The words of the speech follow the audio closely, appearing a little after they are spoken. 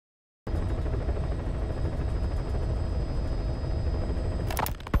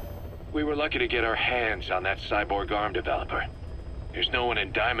We were lucky to get our hands on that cyborg arm developer. There's no one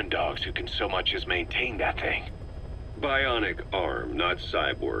in Diamond Dogs who can so much as maintain that thing. Bionic arm, not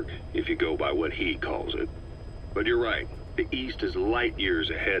cyborg, if you go by what he calls it. But you're right, the East is light years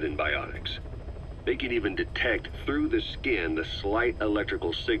ahead in bionics. They can even detect through the skin the slight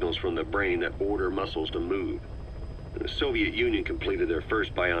electrical signals from the brain that order muscles to move. The Soviet Union completed their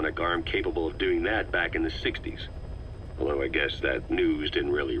first bionic arm capable of doing that back in the 60s. Although I guess that news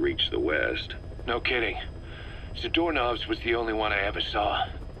didn't really reach the West. No kidding. Zadornov's was the only one I ever saw.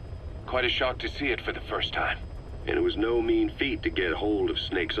 Quite a shock to see it for the first time. And it was no mean feat to get hold of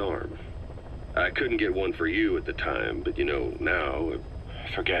Snake's arm. I couldn't get one for you at the time, but you know, now...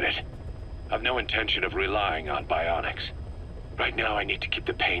 Forget it. I've no intention of relying on bionics. Right now I need to keep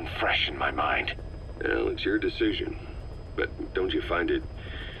the pain fresh in my mind. Well, it's your decision. But don't you find it...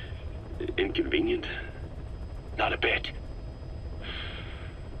 inconvenient? Not a bit.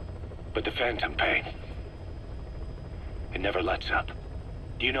 But the phantom pain... it never lets up.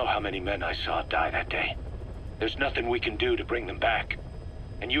 Do you know how many men I saw die that day? There's nothing we can do to bring them back.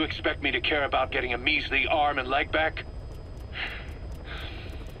 And you expect me to care about getting a measly arm and leg back?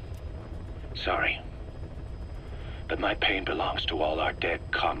 Sorry. But my pain belongs to all our dead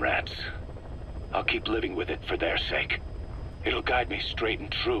comrades. I'll keep living with it for their sake. It'll guide me straight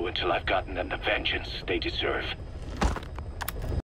and true until I've gotten them the vengeance they deserve.